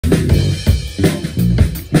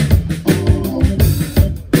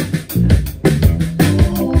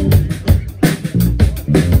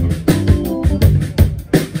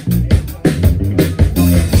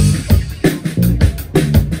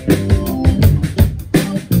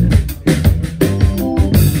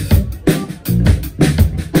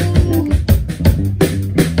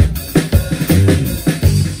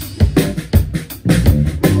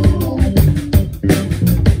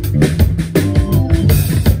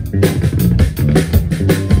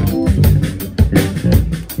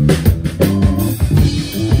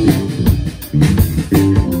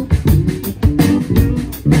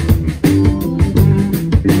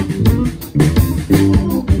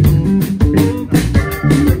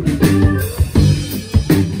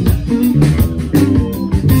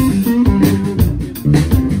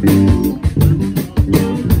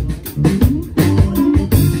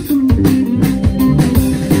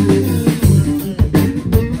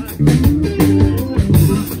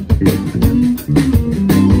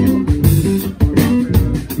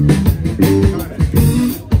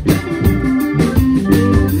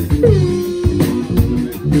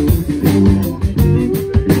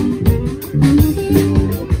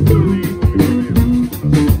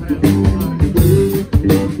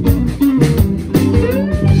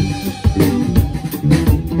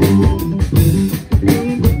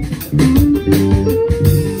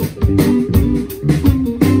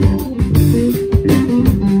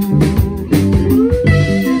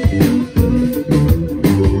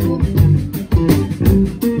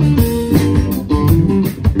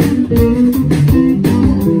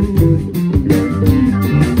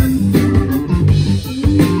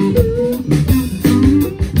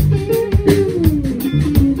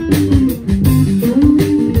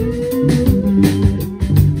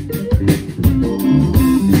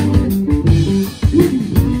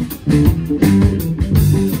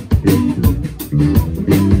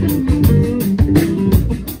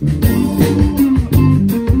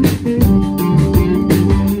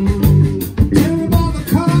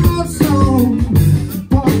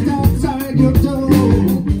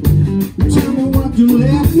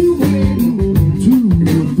left me waiting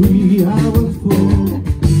 2 or 3 hours full.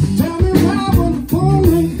 Tell me why when the phone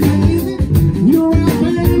went crazy, you're out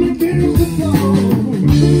banging against the door.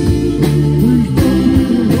 Please don't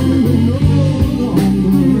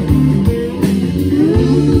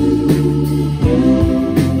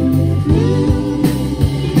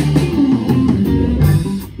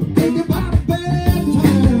think about bad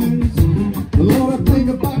times. Lord, I think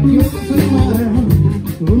about yours and mine.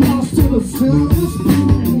 Lost to the silver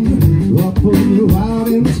spoon, I'll put you out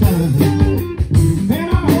in time. And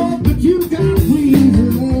I hope that you got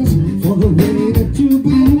reasons for the way that you've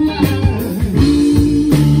been lying.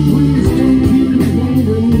 Please don't keep me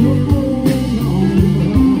wondering no more.